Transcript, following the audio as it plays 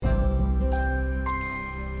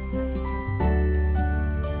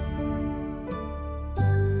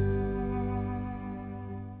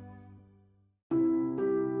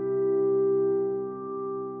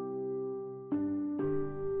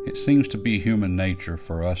It seems to be human nature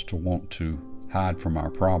for us to want to hide from our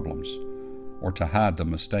problems, or to hide the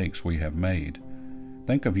mistakes we have made.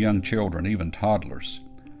 Think of young children, even toddlers.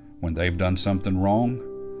 When they've done something wrong,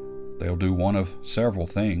 they'll do one of several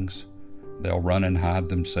things. They'll run and hide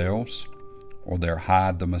themselves, or they'll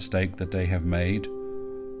hide the mistake that they have made,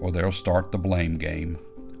 or they'll start the blame game.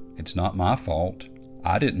 It's not my fault.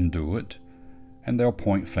 I didn't do it. And they'll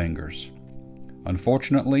point fingers.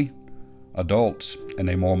 Unfortunately, adults, in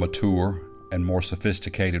a more mature and more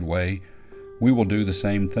sophisticated way, we will do the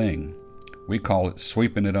same thing. We call it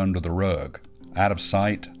sweeping it under the rug, out of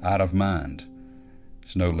sight, out of mind.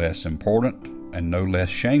 It's no less important and no less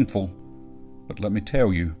shameful, but let me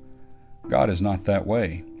tell you, God is not that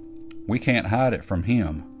way. We can't hide it from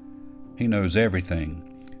Him. He knows everything.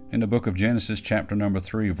 In the book of Genesis, chapter number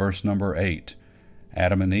 3, verse number 8,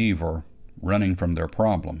 Adam and Eve are running from their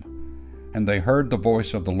problem. And they heard the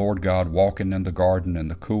voice of the Lord God walking in the garden in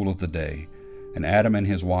the cool of the day. And Adam and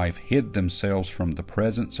his wife hid themselves from the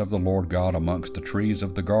presence of the Lord God amongst the trees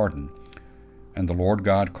of the garden. And the Lord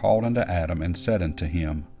God called unto Adam and said unto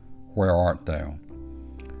him, Where art thou?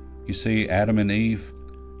 You see, Adam and Eve,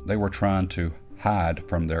 they were trying to hide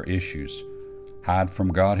from their issues, hide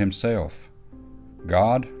from God Himself.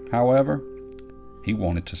 God, however, He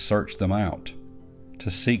wanted to search them out, to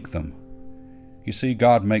seek them. You see,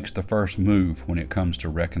 God makes the first move when it comes to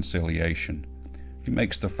reconciliation. He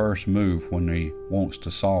makes the first move when He wants to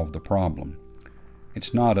solve the problem.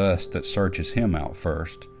 It's not us that searches Him out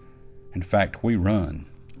first. In fact, we run.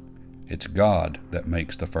 It's God that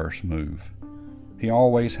makes the first move. He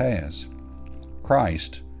always has.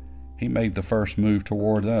 Christ, He made the first move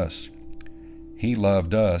toward us. He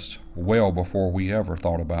loved us well before we ever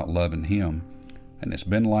thought about loving Him, and it's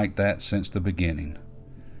been like that since the beginning.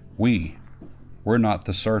 We're not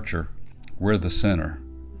the searcher, we're the sinner.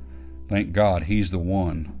 Thank God He's the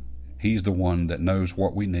one. He's the one that knows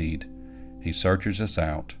what we need. He searches us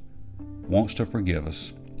out, wants to forgive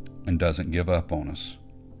us, and doesn't give up on us.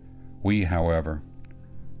 We, however,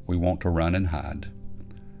 we want to run and hide.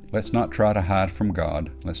 Let's not try to hide from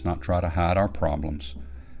God. Let's not try to hide our problems.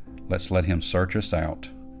 Let's let Him search us out,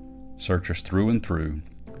 search us through and through,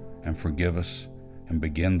 and forgive us, and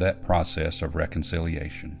begin that process of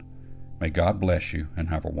reconciliation. May God bless you and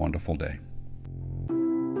have a wonderful day.